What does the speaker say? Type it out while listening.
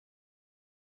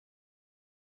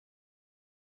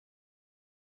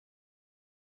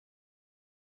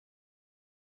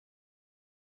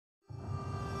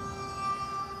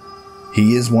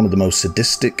He is one of the most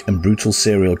sadistic and brutal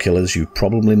serial killers you've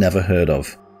probably never heard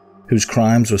of, whose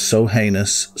crimes were so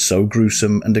heinous, so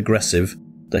gruesome and aggressive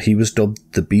that he was dubbed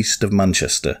the Beast of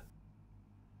Manchester.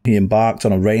 He embarked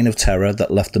on a reign of terror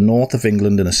that left the north of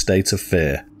England in a state of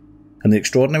fear, and the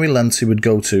extraordinary lengths he would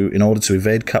go to in order to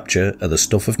evade capture are the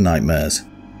stuff of nightmares.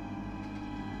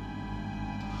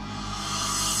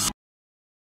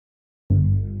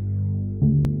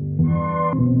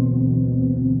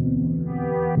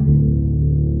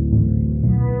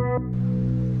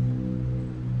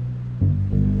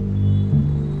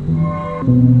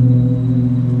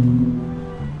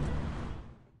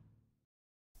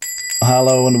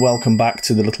 Hello and welcome back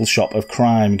to the Little Shop of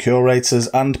Crime, curators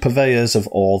and purveyors of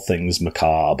all things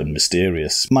macabre and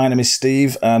mysterious. My name is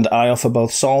Steve and I offer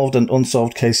both solved and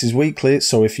unsolved cases weekly,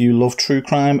 so if you love true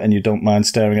crime and you don't mind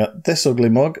staring at this ugly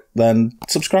mug, then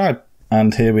subscribe.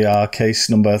 And here we are, case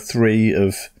number 3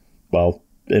 of, well,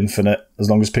 infinite. As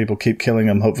long as people keep killing,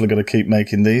 I'm hopefully going to keep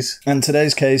making these. And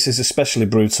today's case is especially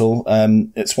brutal.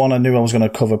 It's one I knew I was going to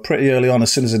cover pretty early on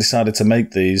as soon as I decided to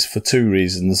make these, for 2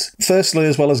 reasons. Firstly,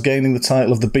 as well as gaining the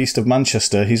title of the Beast of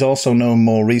Manchester, he's also known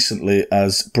more recently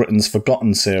as Britain's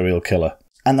forgotten serial killer.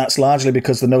 And that's largely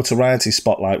because the notoriety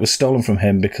spotlight was stolen from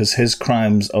him because his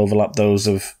crimes overlap those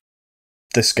of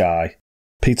this guy,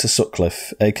 Peter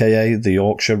Sutcliffe, aka the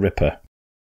Yorkshire Ripper.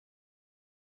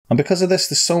 And because of this,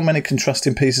 there's so many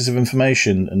contrasting pieces of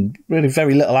information and really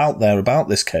very little out there about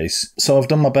this case. So I've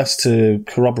done my best to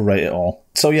corroborate it all.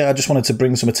 So yeah, I just wanted to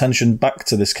bring some attention back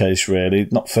to this case really.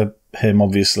 Not for him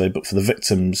obviously, but for the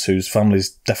victims whose families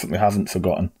definitely haven't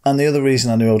forgotten. And the other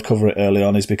reason I knew I would cover it early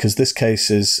on is because this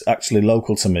case is actually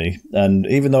local to me. And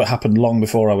even though it happened long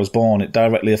before I was born, it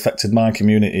directly affected my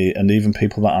community and even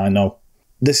people that I know.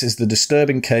 This is the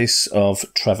disturbing case of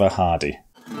Trevor Hardy.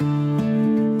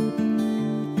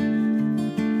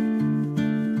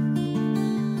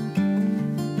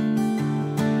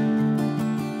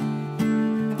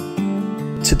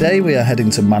 Today we are heading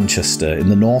to Manchester in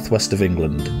the northwest of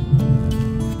England.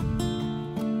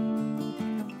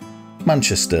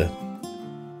 Manchester,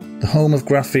 the home of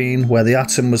graphene, where the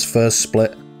atom was first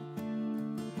split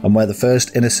and where the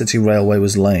first inner city railway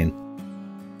was laid.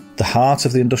 The heart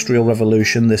of the Industrial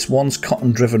Revolution, this once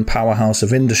cotton-driven powerhouse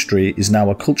of industry is now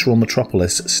a cultural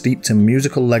metropolis steeped in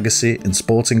musical legacy and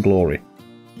sporting glory.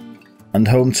 And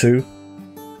home to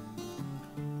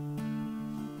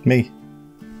me.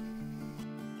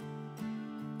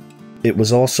 It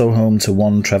was also home to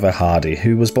one Trevor Hardy,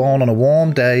 who was born on a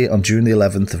warm day on June the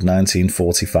 11th of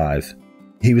 1945.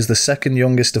 He was the second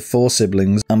youngest of 4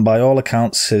 siblings, and by all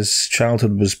accounts his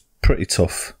childhood was pretty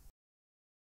tough.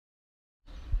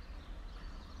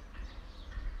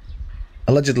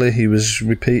 Allegedly, he was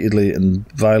repeatedly and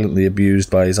violently abused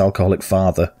by his alcoholic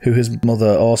father, who his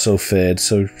mother also feared,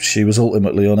 so she was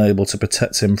ultimately unable to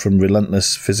protect him from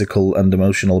relentless physical and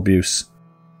emotional abuse.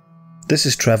 This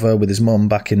is Trevor with his mum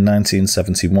back in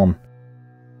 1971.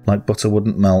 Like butter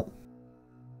wouldn't melt.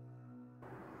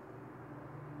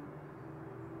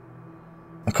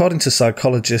 According to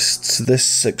psychologists,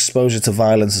 this exposure to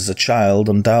violence as a child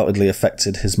undoubtedly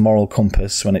affected his moral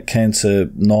compass when it came to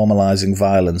normalising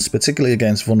violence, particularly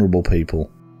against vulnerable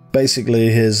people. Basically,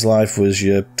 his life was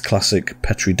your classic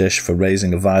petri dish for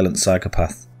raising a violent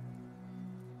psychopath.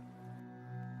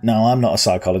 Now, I'm not a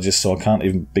psychologist, so I can't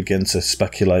even begin to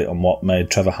speculate on what made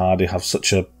Trevor Hardy have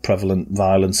such a prevalent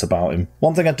violence about him.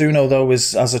 One thing I do know, though,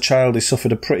 is as a child he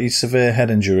suffered a pretty severe head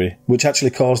injury, which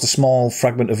actually caused a small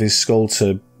fragment of his skull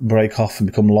to break off and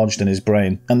become lodged in his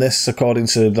brain. And this, according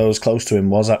to those close to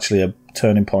him, was actually a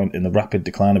turning point in the rapid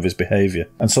decline of his behaviour,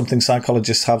 and something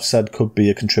psychologists have said could be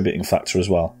a contributing factor as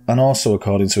well. And also,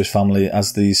 according to his family,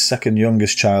 as the second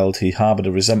youngest child, he harboured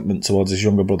a resentment towards his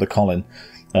younger brother Colin,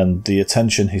 and the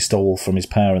attention he stole from his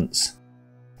parents.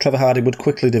 Trevor Hardy would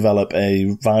quickly develop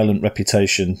a violent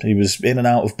reputation. He was in and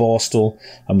out of Borstal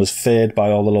and was feared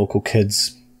by all the local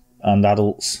kids and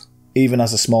adults. Even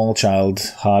as a small child,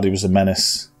 Hardy was a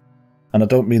menace. And I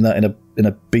don't mean that in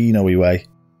a beano-y way.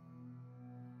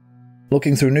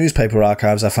 Looking through newspaper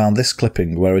archives, I found this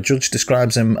clipping where a judge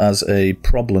describes him as a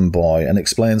problem boy and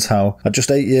explains how, at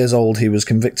just 8 years old, he was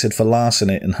convicted for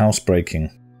larceny and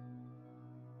housebreaking.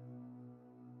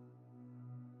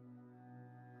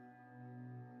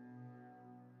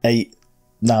 8.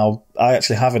 Now, I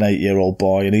actually have an 8-year-old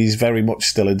boy and he's very much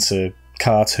still into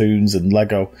cartoons and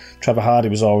Lego. Trevor Hardy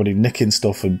was already nicking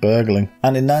stuff and burgling.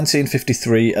 And in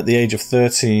 1953, at the age of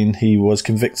 13, he was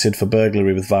convicted for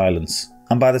burglary with violence.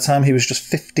 And by the time he was just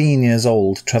 15 years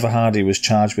old, Trevor Hardy was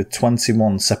charged with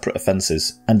 21 separate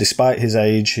offences. And despite his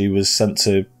age, he was sent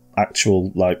to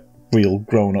actual, real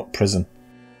grown-up prison.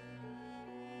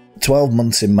 12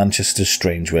 months in Manchester's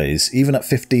strange ways. Even at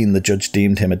 15, the judge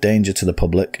deemed him a danger to the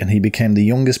public, and he became the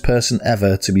youngest person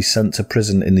ever to be sent to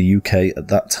prison in the UK at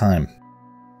that time.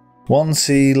 Once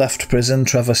he left prison,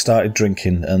 Trevor started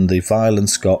drinking, and the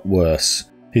violence got worse.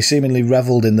 He seemingly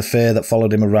revelled in the fear that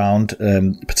followed him around,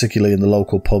 particularly in the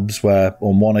local pubs where,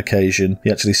 on one occasion, he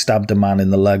actually stabbed a man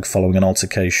in the leg following an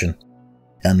altercation.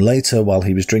 And later, while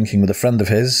he was drinking with a friend of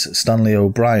his, Stanley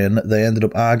O'Brien, they ended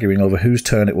up arguing over whose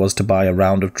turn it was to buy a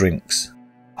round of drinks.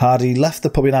 Hardy left the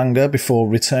pub in anger before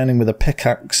returning with a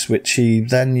pickaxe, which he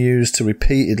then used to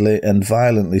repeatedly and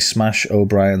violently smash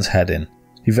O'Brien's head in.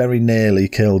 He very nearly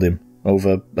killed him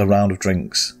over a round of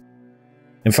drinks.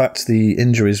 In fact, the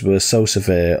injuries were so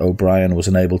severe O'Brien was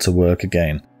unable to work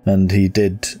again, and he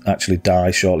did actually die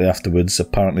shortly afterwards,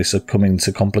 apparently succumbing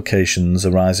to complications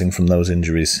arising from those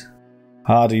injuries.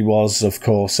 Hardy was, of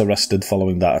course, arrested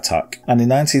following that attack, and in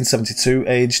 1972,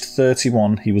 aged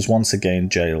 31, he was once again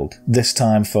jailed, this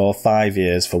time for 5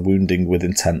 years for wounding with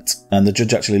intent, and the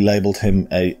judge actually labelled him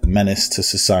a menace to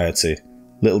society.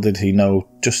 Little did he know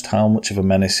just how much of a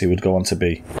menace he would go on to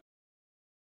be.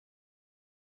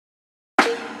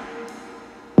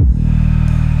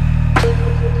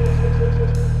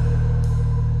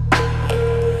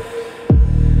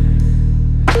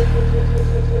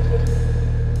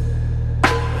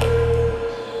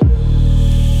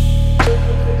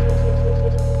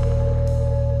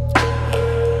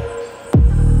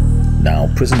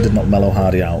 Prison did not mellow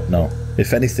Hardy out, no.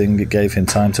 If anything, it gave him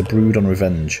time to brood on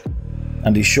revenge.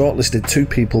 And he shortlisted 2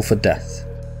 people for death.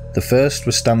 The first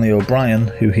was Stanley O'Brien,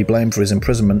 who he blamed for his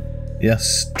imprisonment.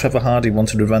 Yes, Trevor Hardy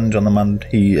wanted revenge on the man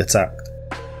he attacked.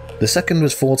 The second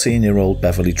was 14-year-old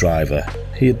Beverly Driver.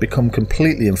 He had become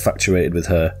completely infatuated with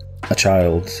her, a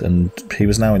child, and he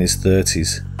was now in his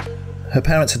 30s. Her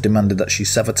parents had demanded that she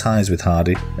sever ties with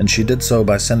Hardy, and she did so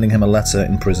by sending him a letter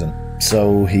in prison.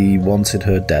 So he wanted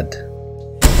her dead.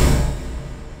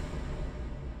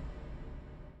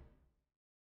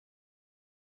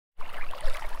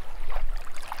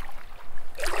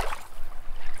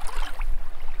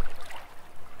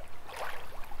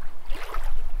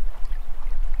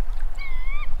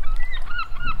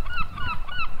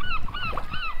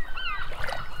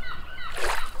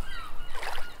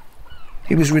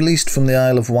 He was released from the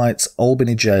Isle of Wight's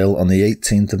Albany jail on the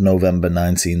 18th of November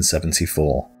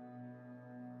 1974.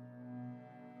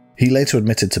 He later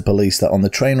admitted to police that on the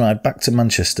train ride back to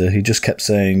Manchester he just kept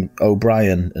saying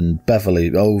O'Brien and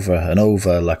Beverly over and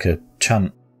over like a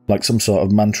chant, like some sort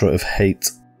of mantra of hate.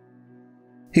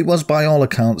 He was by all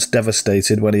accounts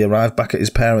devastated when he arrived back at his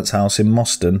parents' house in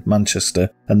Moston,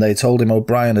 Manchester, and they told him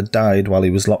O'Brien had died while he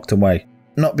was locked away.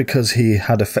 Not because he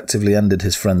had effectively ended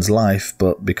his friend's life,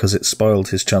 but because it spoiled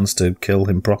his chance to kill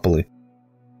him properly.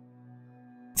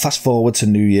 Fast forward to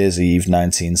New Year's Eve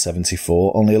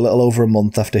 1974, only a little over a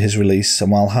month after his release,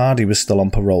 and while Hardy was still on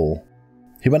parole.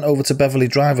 He went over to Beverly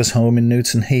Driver's home in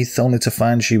Newton Heath only to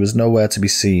find she was nowhere to be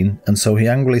seen, and so he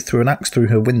angrily threw an axe through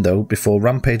her window before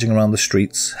rampaging around the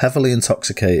streets, heavily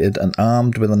intoxicated and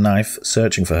armed with a knife,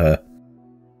 searching for her.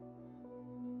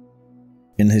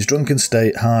 In his drunken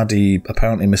state, Hardy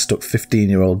apparently mistook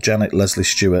 15-year-old Janet Lesley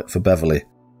Stewart for Beverly.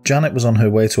 Janet was on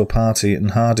her way to a party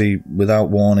and Hardy,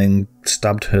 without warning,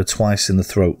 stabbed her twice in the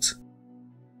throat.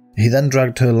 He then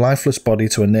dragged her lifeless body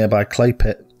to a nearby clay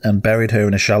pit and buried her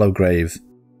in a shallow grave.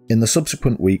 In the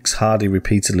subsequent weeks, Hardy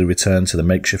repeatedly returned to the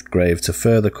makeshift grave to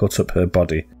further cut up her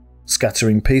body,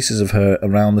 scattering pieces of her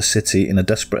around the city in a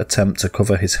desperate attempt to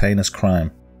cover his heinous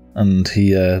crime, and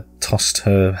he tossed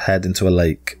her head into a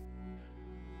lake.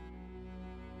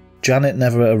 Janet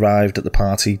never arrived at the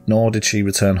party, nor did she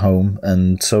return home,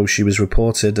 and so she was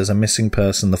reported as a missing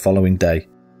person the following day.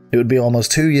 It would be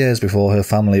almost 2 years before her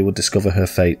family would discover her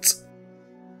fate.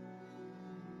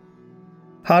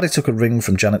 Hardy took a ring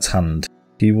from Janet's hand.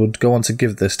 He would go on to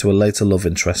give this to a later love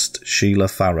interest, Sheila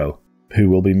Farrow, who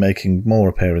will be making more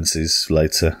appearances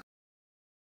later.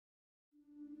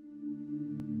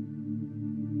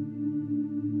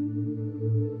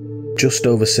 Just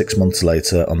over 6 months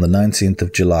later, on the 19th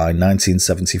of July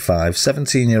 1975,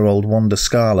 17-year-old Wanda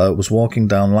Skala was walking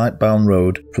down Lightbourne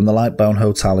Road from the Lightbourne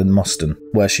Hotel in Moston,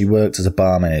 where she worked as a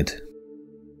barmaid.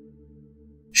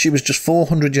 She was just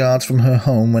 400 yards from her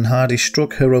home when Hardy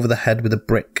struck her over the head with a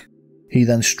brick. He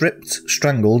then stripped,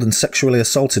 strangled and sexually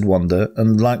assaulted Wanda,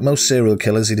 and like most serial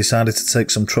killers he decided to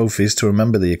take some trophies to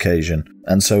remember the occasion,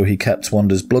 and so he kept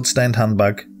Wanda's blood-stained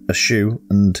handbag, a shoe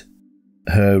and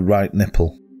her right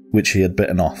nipple, which he had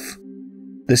bitten off.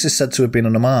 This is said to have been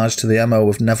an homage to the MO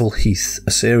of Neville Heath,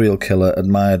 a serial killer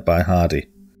admired by Hardy.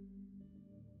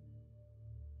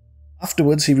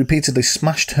 Afterwards, he repeatedly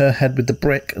smashed her head with the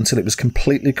brick until it was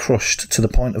completely crushed to the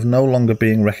point of no longer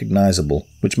being recognisable,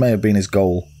 which may have been his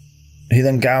goal. He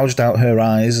then gouged out her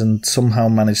eyes and somehow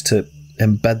managed to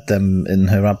embed them in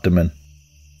her abdomen.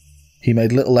 He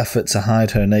made little effort to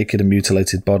hide her naked and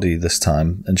mutilated body this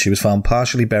time, and she was found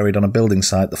partially buried on a building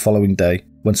site the following day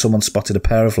when someone spotted a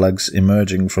pair of legs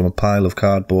emerging from a pile of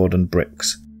cardboard and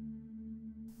bricks.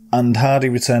 And Hardy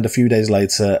returned a few days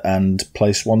later and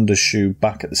placed Wanda's shoe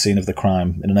back at the scene of the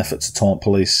crime in an effort to taunt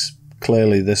police.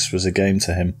 Clearly this was a game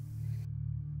to him.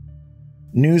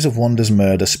 News of Wanda's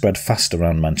murder spread fast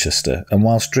around Manchester, and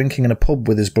whilst drinking in a pub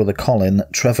with his brother Colin,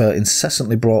 Trevor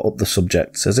incessantly brought up the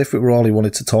subject, as if it were all he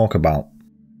wanted to talk about.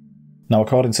 Now,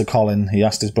 according to Colin, he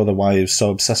asked his brother why he was so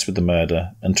obsessed with the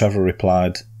murder, and Trevor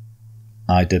replied,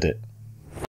 "I did it."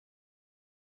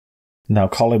 Now,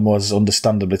 Colin was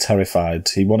understandably terrified.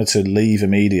 He wanted to leave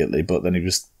immediately, but then he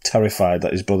was terrified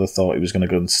that his brother thought he was going to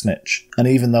go and snitch. And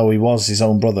even though he was his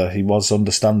own brother, he was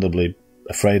understandably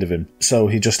afraid of him. So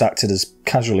he just acted as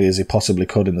casually as he possibly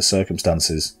could in the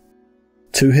circumstances.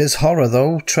 To his horror,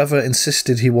 though, Trevor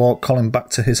insisted he walk Colin back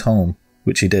to his home,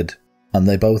 which he did, and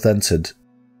they both entered.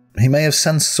 He may have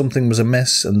sensed something was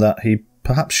amiss and that he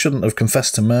perhaps shouldn't have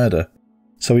confessed to murder.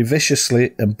 So he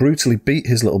viciously and brutally beat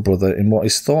his little brother in what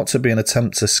is thought to be an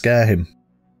attempt to scare him.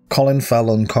 Colin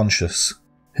fell unconscious.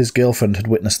 His girlfriend had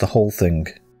witnessed the whole thing.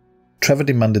 Trevor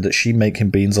demanded that she make him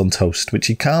beans on toast, which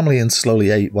he calmly and slowly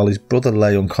ate while his brother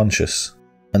lay unconscious,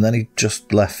 and then he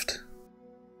just left.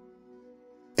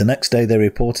 The next day they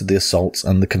reported the assault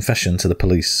and the confession to the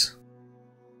police.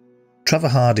 Trevor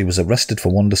Hardy was arrested for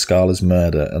Wanda Skala's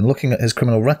murder, and looking at his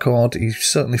criminal record, he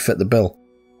certainly fit the bill.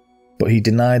 But he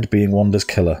denied being Wanda's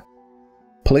killer.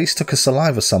 Police took a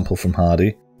saliva sample from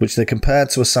Hardy, which they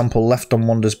compared to a sample left on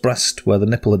Wanda's breast where the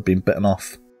nipple had been bitten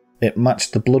off. It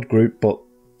matched the blood group, but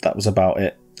that was about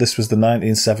it. This was the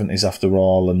 1970s after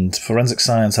all, and forensic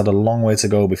science had a long way to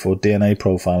go before DNA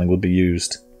profiling would be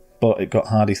used. But it got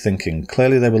Hardy thinking.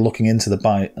 Clearly they were looking into the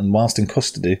bite, and whilst in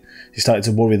custody, he started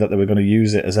to worry that they were going to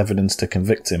use it as evidence to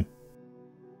convict him.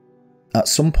 At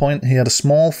some point, he had a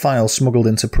small file smuggled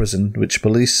into prison, which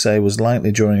police say was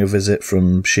likely during a visit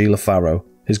from Sheila Farrow,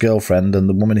 his girlfriend and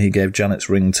the woman he gave Janet's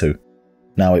ring to.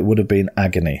 Now, it would have been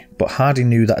agony, but Hardy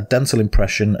knew that a dental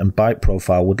impression and bite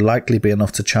profile would likely be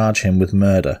enough to charge him with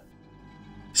murder.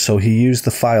 So he used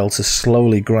the file to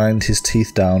slowly grind his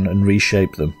teeth down and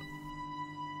reshape them.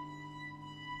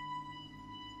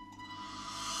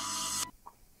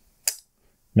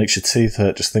 Makes your teeth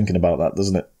hurt just thinking about that,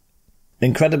 doesn't it?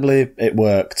 Incredibly, it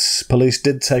worked. Police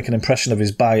did take an impression of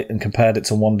his bite and compared it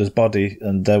to Wanda's body,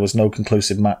 and there was no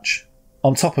conclusive match.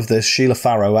 On top of this, Sheila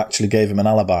Farrow actually gave him an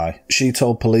alibi. She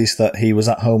told police that he was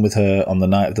at home with her on the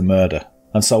night of the murder,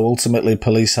 and so ultimately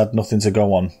police had nothing to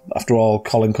go on. After all,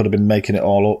 Colin could have been making it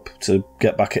all up to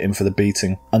get back at him for the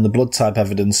beating, and the blood type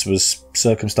evidence was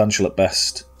circumstantial at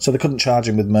best. So they couldn't charge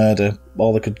him with murder.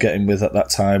 All they could get him with at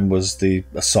that time was the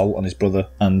assault on his brother,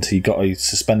 and he got a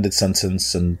suspended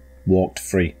sentence and walked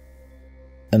free,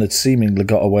 and had seemingly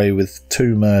got away with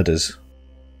 2 murders.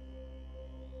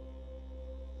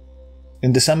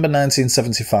 In December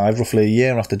 1975, roughly a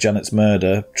year after Janet's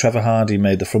murder, Trevor Hardy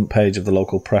made the front page of the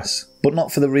local press. But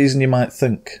not for the reason you might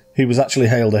think. He was actually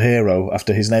hailed a hero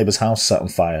after his neighbour's house set on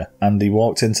fire, and he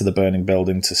walked into the burning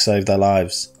building to save their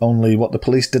lives. Only what the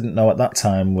police didn't know at that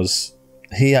time was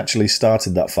he actually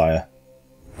started that fire.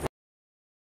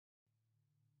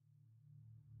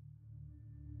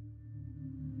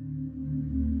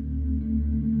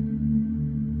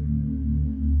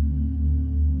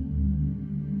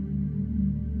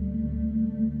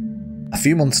 A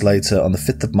few months later, on the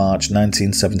 5th of March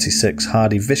 1976,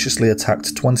 Hardy viciously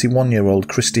attacked 21-year-old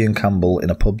Christian Campbell in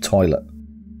a pub toilet.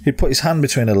 He put his hand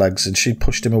between her legs and she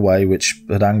pushed him away, which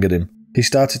had angered him. He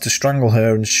started to strangle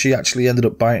her and she actually ended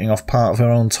up biting off part of her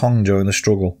own tongue during the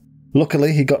struggle.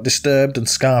 Luckily, he got disturbed and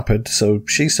scarpered, so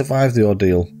she survived the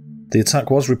ordeal. The attack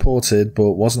was reported,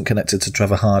 but wasn't connected to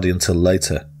Trevor Hardy until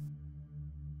later.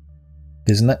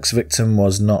 His next victim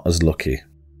was not as lucky.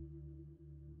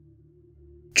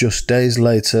 Just days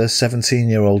later,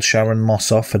 17-year-old Sharon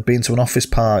Mosoph had been to an office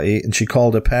party and she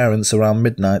called her parents around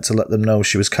midnight to let them know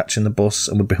she was catching the bus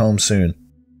and would be home soon.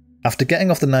 After getting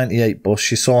off the 98 bus,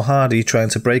 she saw Hardy trying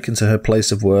to break into her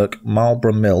place of work,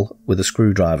 Marlborough Mill, with a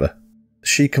screwdriver.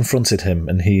 She confronted him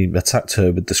and he attacked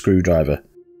her with the screwdriver.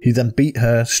 He then beat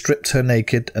her, stripped her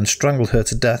naked and strangled her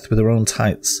to death with her own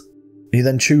tights. He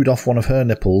then chewed off one of her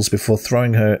nipples before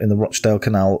throwing her in the Rochdale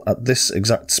Canal at this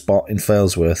exact spot in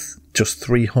Failsworth, just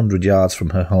 300 yards from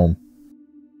her home.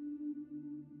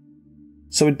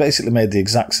 So he'd basically made the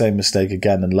exact same mistake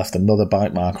again and left another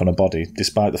bite mark on her body,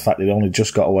 despite the fact he'd only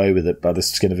just got away with it by the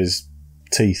skin of his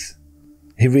teeth.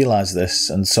 He realised this,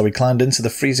 and so he climbed into the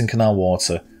freezing canal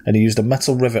water, and he used a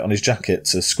metal rivet on his jacket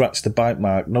to scratch the bite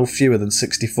mark no fewer than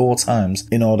 64 times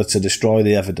in order to destroy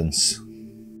the evidence.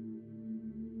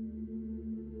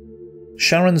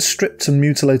 Sharon's stripped and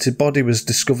mutilated body was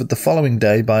discovered the following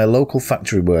day by a local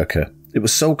factory worker. It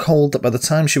was so cold that by the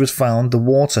time she was found, the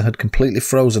water had completely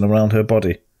frozen around her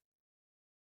body.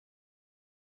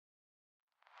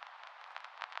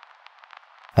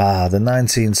 The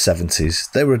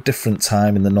 1970s. They were a different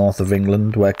time in the north of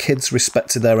England, where kids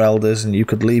respected their elders and you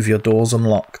could leave your doors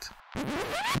unlocked.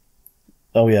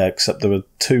 Oh yeah, except there were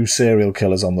 2 serial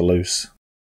killers on the loose.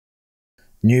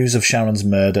 News of Sharon's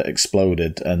murder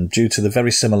exploded, and due to the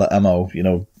very similar MO,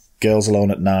 girls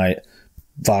alone at night,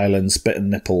 violence, bitten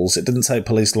nipples, it didn't take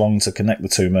police long to connect the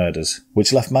 2 murders,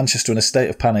 which left Manchester in a state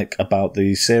of panic about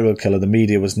the serial killer the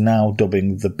media was now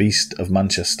dubbing the Beast of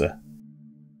Manchester.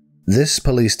 This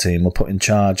police team were put in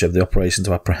charge of the operation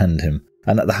to apprehend him,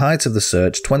 and at the height of the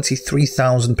search,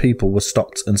 23,000 people were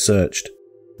stopped and searched.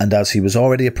 And as he was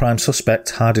already a prime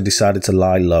suspect, Hardy decided to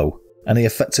lie low, and he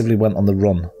effectively went on the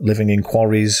run, living in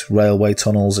quarries, railway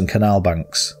tunnels and canal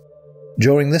banks.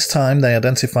 During this time, they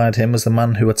identified him as the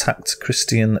man who attacked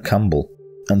Christian Campbell,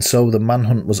 and so the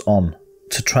manhunt was on,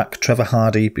 to track Trevor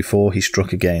Hardy before he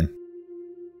struck again.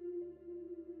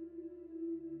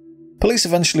 Police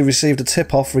eventually received a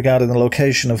tip-off regarding the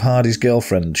location of Hardy's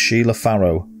girlfriend, Sheila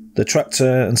Farrow. They tracked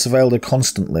her and surveilled her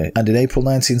constantly, and in April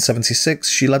 1976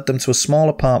 she led them to a small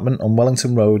apartment on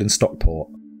Wellington Road in Stockport.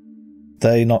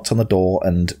 They knocked on the door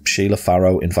and Sheila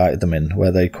Farrow invited them in,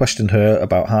 where they questioned her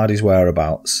about Hardy's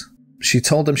whereabouts. She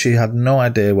told them she had no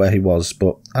idea where he was,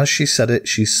 but as she said it,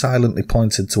 she silently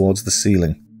pointed towards the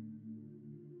ceiling.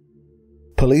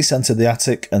 Police entered the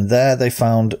attic, and there they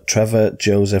found Trevor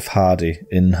Joseph Hardy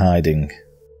in hiding.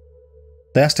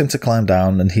 They asked him to climb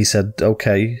down, and he said,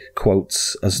 "Okay,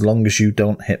 quotes, as long as you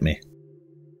don't hit me."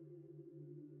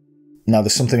 Now,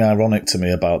 there's something ironic to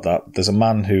me about that. There's a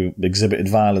man who exhibited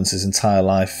violence his entire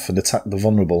life and attacked the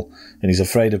vulnerable, and he's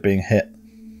afraid of being hit.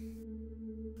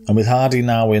 And with Hardy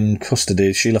now in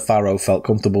custody, Sheila Farrow felt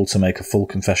comfortable to make a full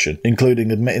confession,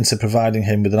 including admitting to providing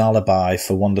him with an alibi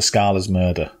for Wanda Skala's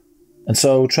murder. And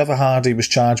so Trevor Hardy was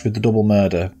charged with the double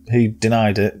murder. He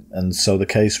denied it, and so the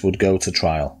case would go to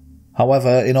trial.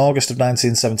 However, in August of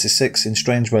 1976, in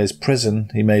Strangeways Prison,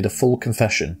 he made a full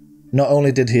confession. Not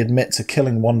only did he admit to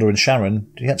killing Wanda and Sharon,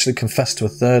 he actually confessed to a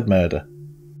 3rd murder.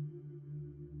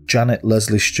 Janet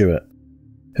Lesley Stewart.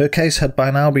 Her case had by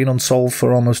now been unsolved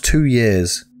for almost 2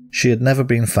 years. She had never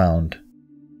been found.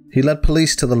 He led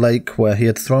police to the lake where he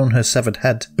had thrown her severed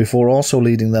head, before also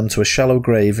leading them to a shallow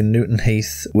grave in Newton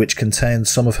Heath which contained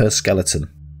some of her skeleton.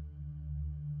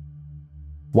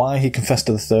 Why he confessed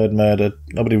to the 3rd murder,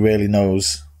 nobody really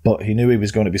knows, but he knew he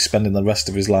was going to be spending the rest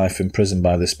of his life in prison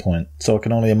by this point, so I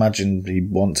can only imagine he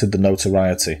wanted the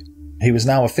notoriety. He was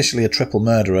now officially a triple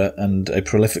murderer and a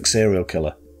prolific serial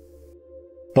killer.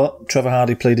 But Trevor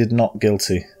Hardy pleaded not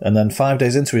guilty, and then 5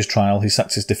 days into his trial he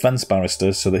sacked his defence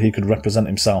barrister so that he could represent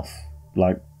himself,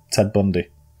 like Ted Bundy.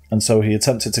 And so he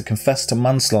attempted to confess to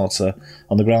manslaughter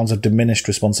on the grounds of diminished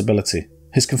responsibility.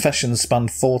 His confession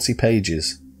spanned 40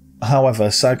 pages. However,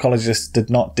 psychologists did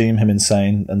not deem him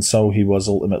insane, and so he was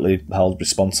ultimately held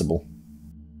responsible.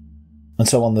 And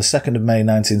so on the 2nd of May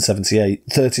 1978,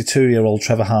 32-year-old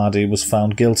Trevor Hardy was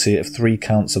found guilty of 3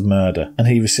 counts of murder, and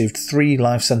he received 3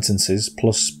 life sentences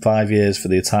plus 5 years for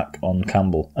the attack on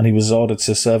Campbell, and he was ordered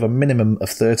to serve a minimum of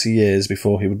 30 years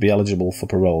before he would be eligible for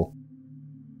parole.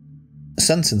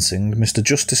 Sentencing, Mr.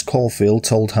 Justice Caulfield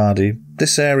told Hardy,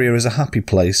 "This area is a happy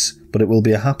place, but it will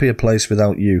be a happier place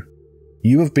without you.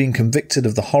 You have been convicted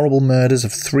of the horrible murders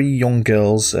of 3 young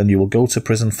girls, and you will go to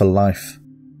prison for life."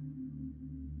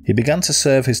 He began to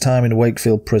serve his time in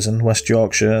Wakefield Prison, West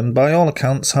Yorkshire, and by all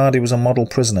accounts Hardy was a model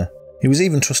prisoner. He was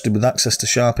even trusted with access to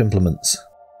sharp implements.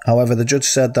 However, the judge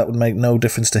said that would make no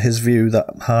difference to his view that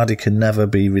Hardy can never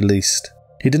be released.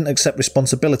 He didn't accept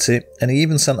responsibility, and he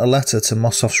even sent a letter to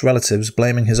Mosoph's relatives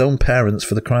blaming his own parents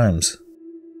for the crimes.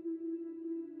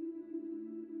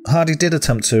 Hardy did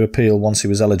attempt to appeal once he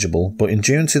was eligible, but in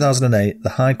June 2008 the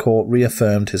High Court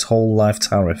reaffirmed his whole life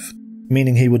tariff,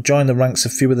 meaning he would join the ranks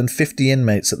of fewer than 50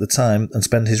 inmates at the time and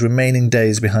spend his remaining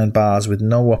days behind bars with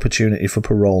no opportunity for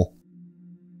parole.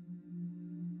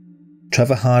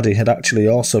 Trevor Hardy had actually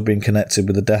also been connected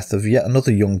with the death of yet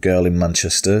another young girl in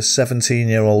Manchester,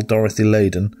 17-year-old Dorothy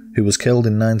Leyden, who was killed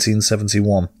in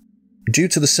 1971. Due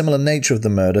to the similar nature of the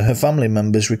murder, her family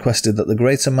members requested that the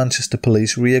Greater Manchester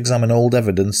Police re-examine old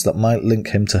evidence that might link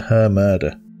him to her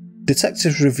murder.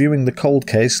 Detectives reviewing the cold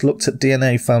case looked at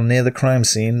DNA found near the crime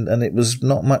scene and it was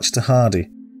not matched to Hardy.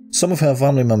 Some of her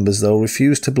family members, though,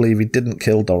 refused to believe he didn't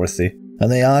kill Dorothy, and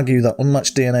they argue that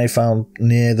unmatched DNA found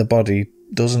near the body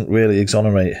doesn't really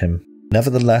exonerate him.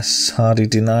 Nevertheless, Hardy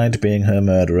denied being her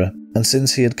murderer, and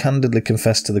since he had candidly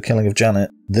confessed to the killing of Janet,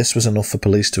 this was enough for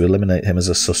police to eliminate him as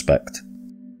a suspect.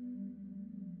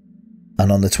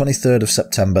 And on the 23rd of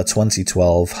September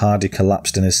 2012, Hardy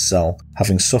collapsed in his cell,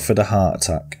 having suffered a heart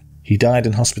attack. He died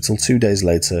in hospital 2 days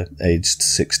later, aged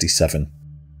 67.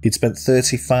 He'd spent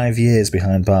 35 years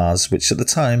behind bars, which at the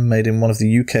time made him one of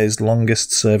the UK's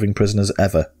longest serving prisoners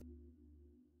ever.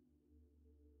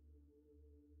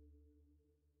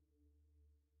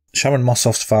 Sharon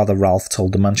Mosoph's father Ralph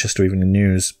told the Manchester Evening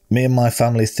News, "Me and my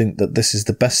family think that this is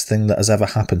the best thing that has ever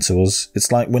happened to us.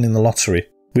 It's like winning the lottery.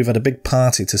 We've had a big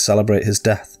party to celebrate his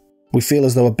death. We feel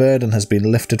as though a burden has been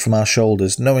lifted from our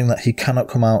shoulders, knowing that he cannot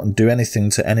come out and do anything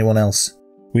to anyone else.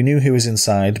 We knew he was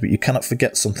inside, but you cannot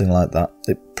forget something like that.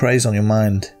 It preys on your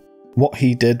mind. What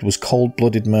he did was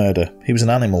cold-blooded murder. He was an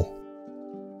animal."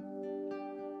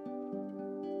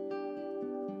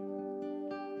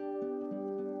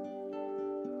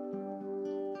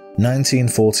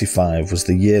 "1945 was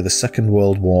the year the Second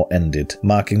World War ended,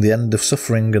 marking the end of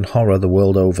suffering and horror the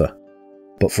world over.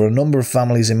 But for a number of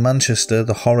families in Manchester,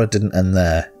 the horror didn't end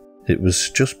there. It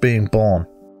was just being born.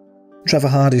 Trevor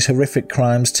Hardy's horrific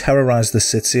crimes terrorised the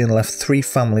city and left 3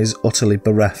 families utterly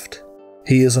bereft.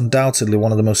 He is undoubtedly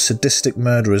one of the most sadistic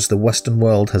murderers the Western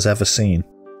world has ever seen.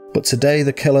 But today,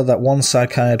 the killer that one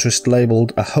psychiatrist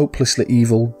labelled a hopelessly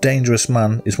evil, dangerous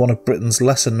man is one of Britain's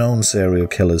lesser-known serial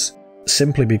killers,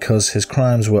 simply because his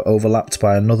crimes were overlapped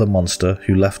by another monster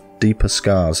who left deeper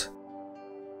scars.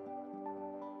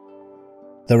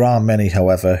 There are many,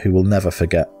 however, who will never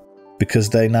forget, because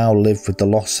they now live with the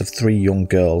loss of 3 young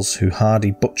girls who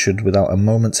Hardy butchered without a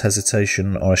moment's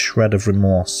hesitation or a shred of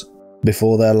remorse,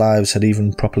 before their lives had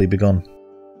even properly begun.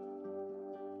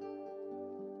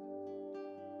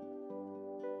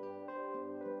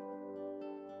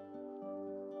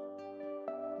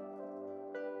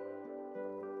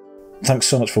 Thanks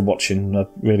so much for watching. I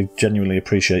really genuinely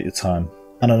appreciate your time.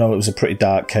 And I know it was a pretty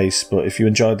dark case, but if you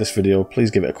enjoyed this video, please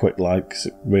give it a quick like, because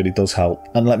it really does help.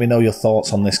 And let me know your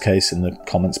thoughts on this case in the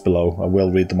comments below. I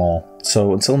will read them all.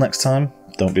 So until next time,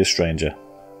 don't be a stranger.